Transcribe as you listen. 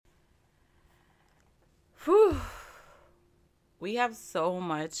Whew. We have so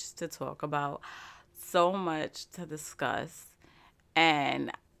much to talk about, so much to discuss.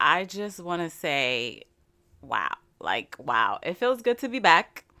 And I just want to say, wow. Like, wow. It feels good to be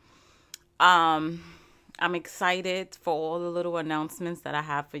back. Um, I'm excited for all the little announcements that I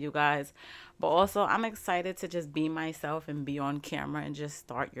have for you guys. But also, I'm excited to just be myself and be on camera and just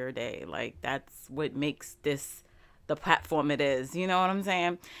start your day. Like, that's what makes this the platform it is. You know what I'm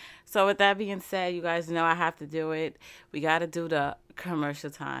saying? So, with that being said, you guys know I have to do it. We got to do the commercial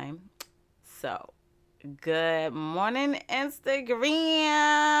time. So, good morning, Instagram.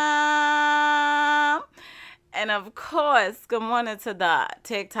 And of course, good morning to the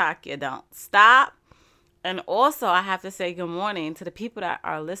TikTok You Don't Stop. And also, I have to say good morning to the people that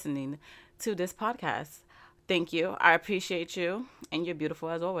are listening to this podcast. Thank you. I appreciate you. And you're beautiful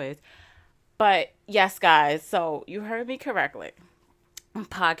as always. But yes, guys, so you heard me correctly.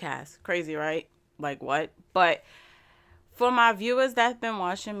 Podcast. Crazy, right? Like what? But for my viewers that have been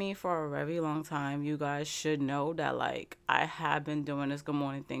watching me for a very long time, you guys should know that like I have been doing this good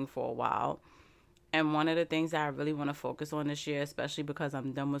morning thing for a while. And one of the things that I really want to focus on this year, especially because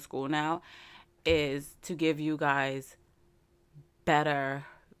I'm done with school now, is to give you guys better,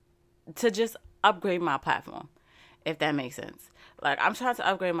 to just upgrade my platform, if that makes sense. Like, I'm trying to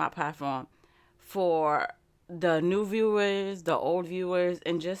upgrade my platform for the new viewers, the old viewers,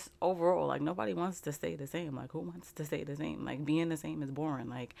 and just overall. Like, nobody wants to stay the same. Like, who wants to stay the same? Like, being the same is boring.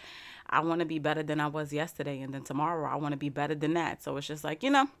 Like, I want to be better than I was yesterday, and then tomorrow I want to be better than that. So it's just like,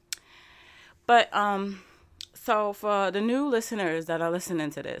 But so for the new listeners that are listening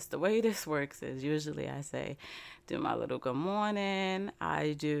to this, the way this works is usually I say, do my little good morning,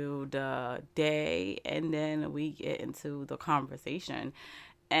 I do the day, and then we get into the conversation.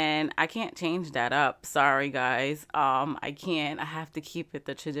 And I can't change that up. Sorry, guys. I can't. I have to keep it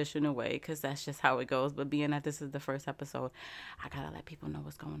the traditional way because that's just how it goes. But being that this is the first episode, I gotta let people know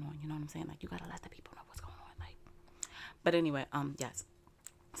what's going on. You know what I'm saying? Like, you gotta let the people know what's going on. Like, but anyway, yes.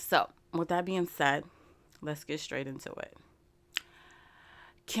 So with that being said, let's get straight into it.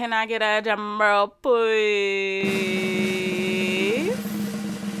 Can I get a drum roll, please?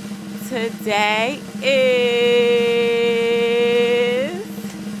 Today is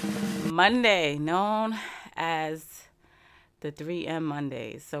Monday, known as the 3M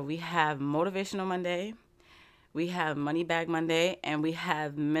Mondays. So we have Motivational Monday, we have Money Bag Monday, and we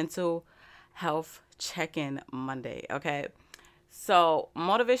have Mental Health Check-in Monday, okay? So,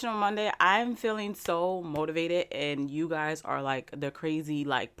 Motivational Monday, I'm feeling so motivated, and you guys are like the crazy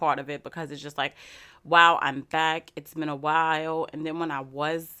like part of it because it's just like, wow, I'm back. It's been a while. And then when I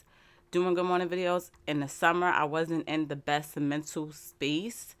was doing good morning videos in the summer, I wasn't in the best mental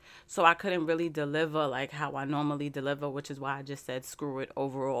space. So I couldn't really deliver like how I normally deliver, which is why I just said screw it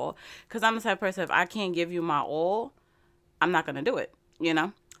overall. Because I'm the type of person, if I can't give you my all, I'm not going to do it, you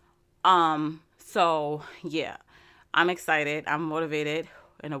know? So yeah. I'm excited. I'm motivated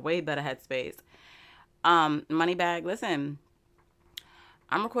in a way better headspace. Money bag. Listen,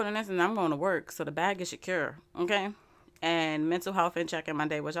 I'm recording this and I'm going to work, so the bag is secure. Okay. And mental health and check-in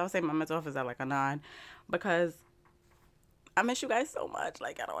Monday, which I would say my mental health is at like a 9 because I miss you guys so much.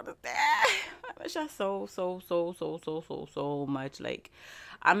 Like, I don't understand. I miss y'all so much. Like,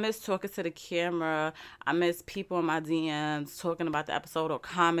 I miss talking to the camera. I miss people in my DMs talking about the episode or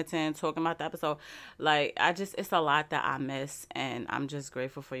commenting, talking about the episode. Like, it's a lot that I miss, and I'm just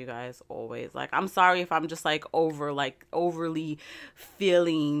grateful for you guys always. Like, I'm sorry if I'm just like overly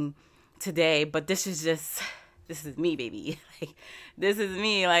feeling today, but this is me, baby. Like, this is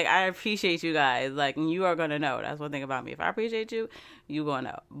me. Like, I appreciate you guys. Like, you are gonna know. That's one thing about me. If I appreciate you, you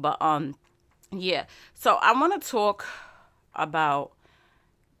gonna know. But yeah. So I want to talk about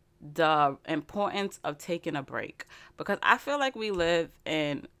the importance of taking a break because I feel like we live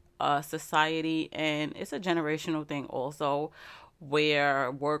in a society, and it's a generational thing also,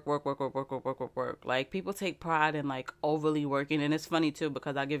 where work. Like, people take pride in like overly working, and it's funny too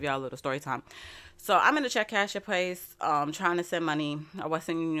because I'll give y'all a little story time. So I'm in the check cashier place, trying to send money, a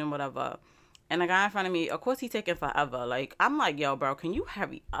Western Union, whatever. And the guy in front of me, of course, he taking forever. Like, I'm like, yo, bro, can you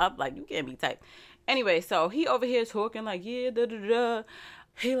hurry up? Like, you can't be tight. Anyway, so he over here talking like, yeah, da da da.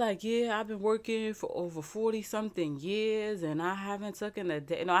 He like, yeah, I've been working for over 40 something years and I haven't taken a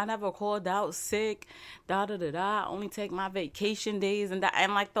day. I never called out sick, da da da da. I only take my vacation days and that.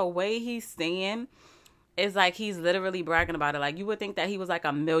 And like the way he's saying is like he's literally bragging about it. Like, you would think that he was like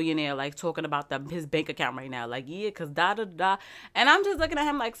a millionaire, like talking about his bank account right now. Like, yeah, cause da da da. And I'm just looking at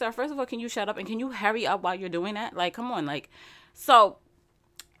him like, sir, first of all, can you shut up and can you hurry up while you're doing that? Like, come on, like, so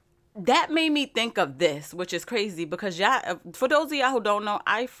that made me think of this, which is crazy because y'all, for those of y'all who don't know,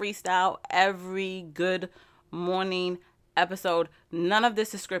 I freestyle every Good Morning episode. None of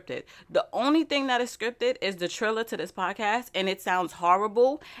this is scripted. The only thing that is scripted is the trailer to this podcast, and it sounds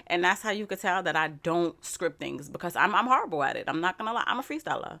horrible. And that's how you could tell that I don't script things, because I'm horrible at it. I'm not gonna lie. I'm a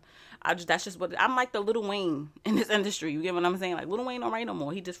freestyler. That's just what I'm like, the Lil Wayne in this industry. You get what I'm saying? Like, Lil Wayne don't write no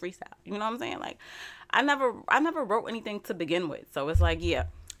more. He just freestyle. You know what I'm saying? Like, I never wrote anything to begin with. So it's like, yeah.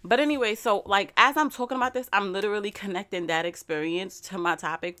 But anyway, so like as I'm talking about this, I'm literally connecting that experience to my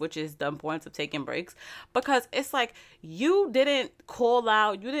topic, which is the importance of taking breaks. Because it's like, you didn't call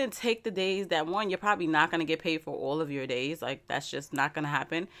out, you didn't take the days that, one, you're probably not gonna get paid for all of your days. Like, that's just not gonna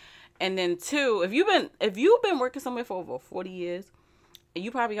happen. And then two, if you've been working somewhere for over 40 years, and you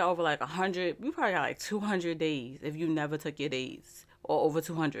probably got over like 100, you probably got like 200 days if you never took your days, or over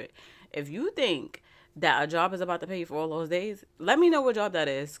 200. If you think that a job is about to pay you for all those days, let me know what job that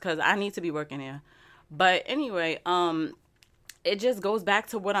is, because I need to be working here. But anyway, it just goes back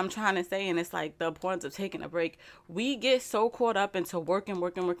to what I'm trying to say, and it's like the importance of taking a break. We get so caught up into working.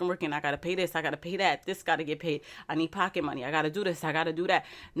 I gotta pay this, I gotta pay that, this gotta get paid, I need pocket money, I gotta do this, I gotta do that.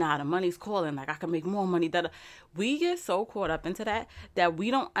 Nah, the money's calling, like I can make more money. We get so caught up into that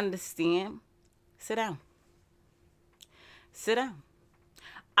we don't understand. Sit down. Sit down.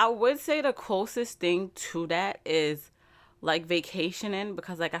 I would say the closest thing to that is like vacationing,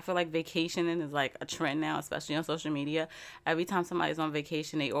 because like I feel like vacationing is like a trend now, especially on social media. Every time somebody's on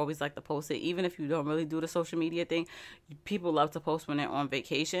vacation, they always like to post it. Even if you don't really do the social media thing, people love to post when they're on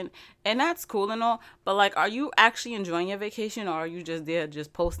vacation, and that's cool and all. But like, are you actually enjoying your vacation, or are you just there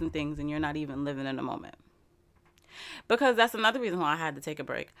just posting things and you're not even living in the moment? Because that's another reason why I had to take a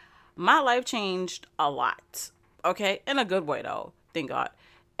break. My life changed a lot, okay, in a good way though, thank God.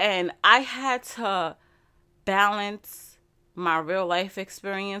 And I had to balance my real life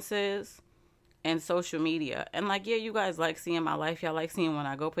experiences and social media. And like, yeah, you guys like seeing my life. Y'all like seeing when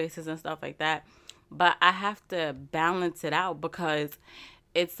I go places and stuff like that. But I have to balance it out, because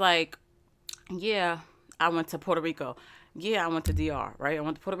it's like, yeah, I went to Puerto Rico. Yeah, I went to DR, right? I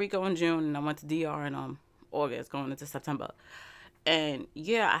went to Puerto Rico in June, and I went to DR in August, going into September. And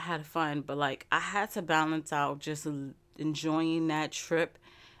yeah, I had fun, but like, I had to balance out just enjoying that trip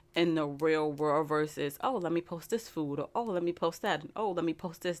in the real world versus, oh, let me post this food, or oh, let me post that, and oh, let me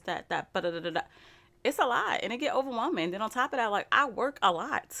post this, that, but it's a lot, and it get overwhelming. And then on top of that, like, I work a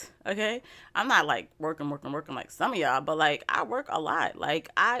lot, okay? I'm not like working like some of y'all, but like, I work a lot. Like,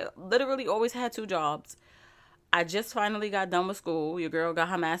 I literally always had two jobs. I just finally got done with school. Your girl got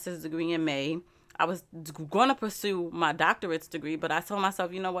her master's degree in May. I was going to pursue my doctorate's degree, but I told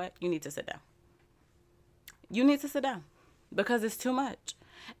myself, you know what? You need to sit down. You need to sit down, because it's too much.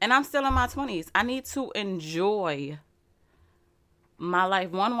 And I'm still in my 20s. I need to enjoy my life,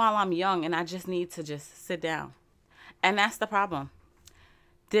 one, while I'm young, and I just need to just sit down. And that's the problem.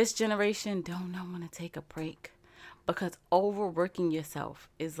 This generation don't know when to take a break, because overworking yourself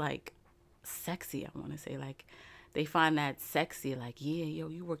is like sexy, I want to say. Like, they find that sexy. Like, yeah, yo,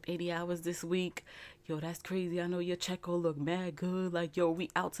 you worked 80 hours this week. Yo, that's crazy. I know your check will look mad good. Like, yo, we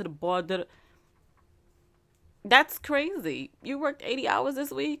out to the bar. That's crazy. You worked 80 hours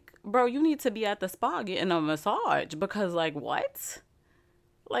this week? Bro, you need to be at the spa getting a massage, because like, what?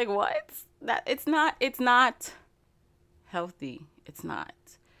 Like, what? It's not healthy. It's not.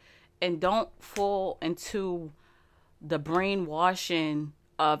 And don't fall into the brainwashing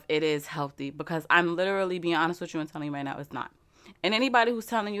of it is healthy, because I'm literally being honest with you and telling you right now, it's not. And anybody who's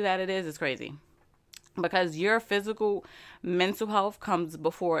telling you that it is crazy. Because your physical, mental health comes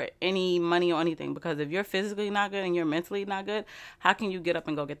before any money or anything. Because if you're physically not good and you're mentally not good, how can you get up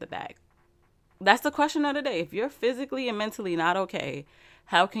and go get the bag? That's the question of the day. If you're physically and mentally not okay,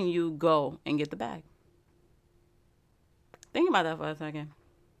 how can you go and get the bag? Think about that for a second.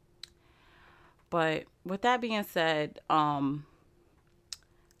 But with that being said, I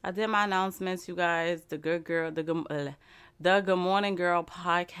did my announcements, you guys. The Good Morning Girl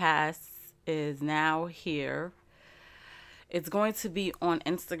podcast is now here. It's going to be on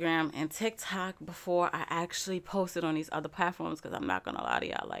Instagram and TikTok before I actually post it on these other platforms, because I'm not gonna lie to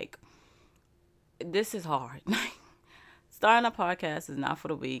y'all, like, this is hard. Starting a podcast is not for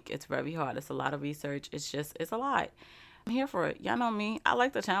the weak. It's very hard. It's a lot of research. It's a lot. I'm here for it. Y'all know me. I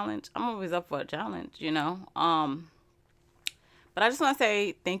like the challenge. I'm always up for a challenge, you know. But I just want to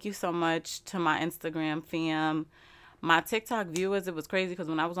say thank you so much to my Instagram fam. My TikTok viewers, it was crazy, because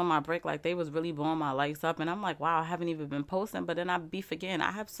when I was on my break, like, they was really blowing my likes up, and I'm like, wow, I haven't even been posting. But then I be forgetting,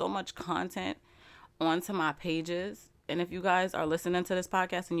 I have so much content onto my pages. And if you guys are listening to this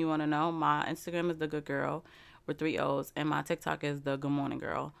podcast and you want to know, my Instagram is The Good Girl with 3 O's, and my TikTok is The Good Morning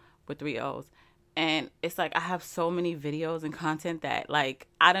Girl with 3 O's. And it's like I have so many videos and content that like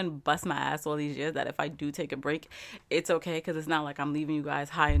I didn't bust my ass all these years that if I do take a break, it's okay because it's not like I'm leaving you guys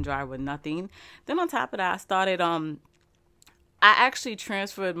high and dry with nothing. Then on top of that, I actually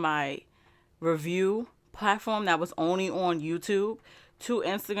transferred my review platform that was only on YouTube to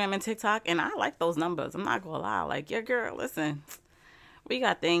Instagram and TikTok, and I like those numbers. I'm not gonna lie. Like, yeah, girl, listen, we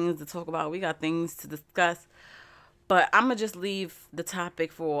got things to talk about, we got things to discuss. But I'm going to just leave the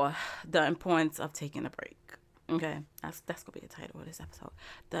topic for the importance of taking a break. Okay? That's going to be the title of this episode.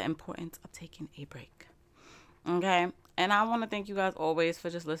 The importance of taking a break. Okay? And I want to thank you guys always for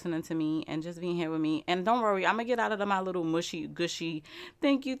just listening to me and just being here with me. And don't worry, I'm going to get out of my little mushy, gushy,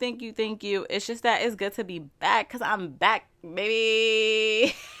 thank you. It's just that it's good to be back because I'm back,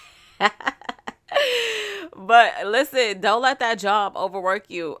 baby. But listen, don't let that job overwork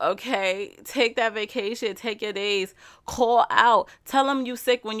you, okay? Take that vacation, take your days, call out. Tell them you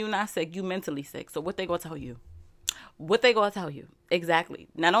sick when you're not sick. You mentally sick. So what they gonna tell you? Exactly.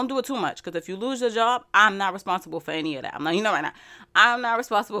 Now don't do it too much because if you lose your job, I'm not responsible for any of that. I'm not, right now, I'm not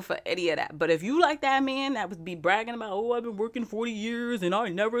responsible for any of that. But if you like that man that would be bragging about, oh, I've been working 40 years and I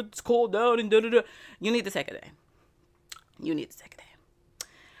never called out and da-da-da, you need to take a day.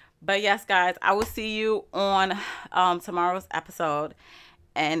 But yes, guys, I will see you on tomorrow's episode.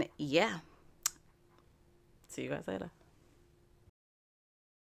 And yeah, see you guys later.